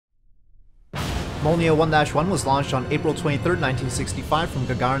Molniya 1-1 was launched on April 23, 1965 from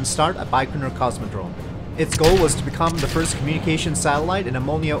Gagarin Start at Baikonur Cosmodrome. Its goal was to become the first communication satellite in a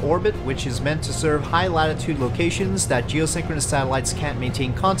Molniya orbit, which is meant to serve high-latitude locations that geosynchronous satellites can't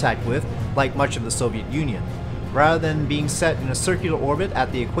maintain contact with, like much of the Soviet Union. Rather than being set in a circular orbit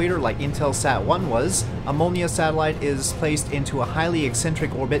at the equator like Intelsat 1 was, a Molniya satellite is placed into a highly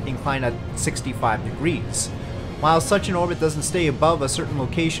eccentric orbit inclined at 65 degrees. While such an orbit doesn't stay above a certain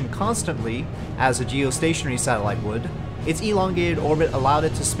location constantly, as a geostationary satellite would, its elongated orbit allowed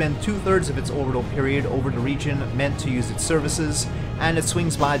it to spend 2/3 of its orbital period over the region meant to use its services, and it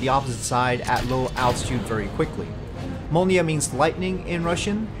swings by the opposite side at low altitude very quickly. Molniya means lightning in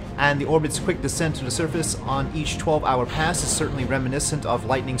Russian, and the orbit's quick descent to the surface on each 12-hour pass is certainly reminiscent of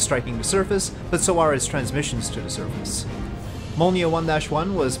lightning striking the surface, but so are its transmissions to the surface. Molniya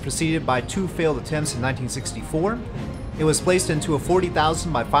 1-1 was preceded by 2 failed attempts in 1964. It was placed into a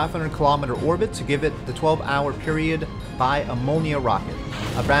 40,000 by 500 kilometer orbit to give it the 12-hour period by a Molniya rocket,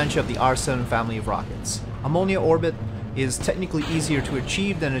 a branch of the R7 family of rockets. A Molniya orbit is technically easier to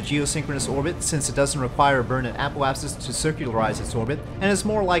achieve than a geosynchronous orbit since it doesn't require a burn in apoapsis to circularize its orbit and is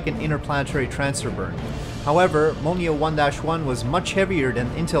more like an interplanetary transfer burn. However, Molniya 1-1 was much heavier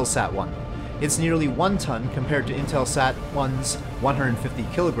than Intelsat 1. It's nearly 1 ton compared to Intelsat 1's 150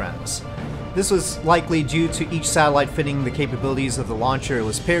 kilograms. This was likely due to each satellite fitting the capabilities of the launcher it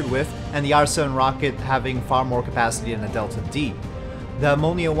was paired with, and the R7 rocket having far more capacity than a Delta D. The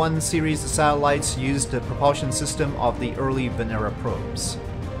Molniya 1 series of satellites used the propulsion system of the early Venera probes.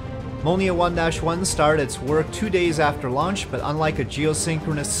 Molniya 1-1 started its work 2 days after launch, but unlike a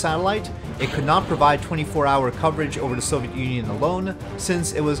geosynchronous satellite, it could not provide 24-hour coverage over the Soviet Union alone,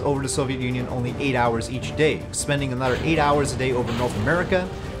 since it was over the Soviet Union only 8 hours each day, spending another 8 hours a day over North America,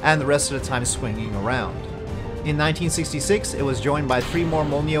 and the rest of the time swinging around. In 1966, it was joined by 3 more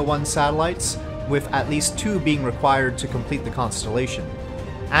Molniya 1 satellites, with at least 2 being required to complete the constellation.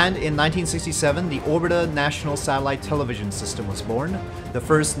 And in 1967, the Orbita National Satellite Television System was born, the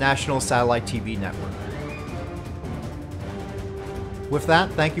first national satellite TV network. With that,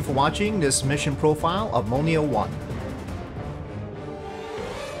 thank you for watching this mission profile of Molniya 1.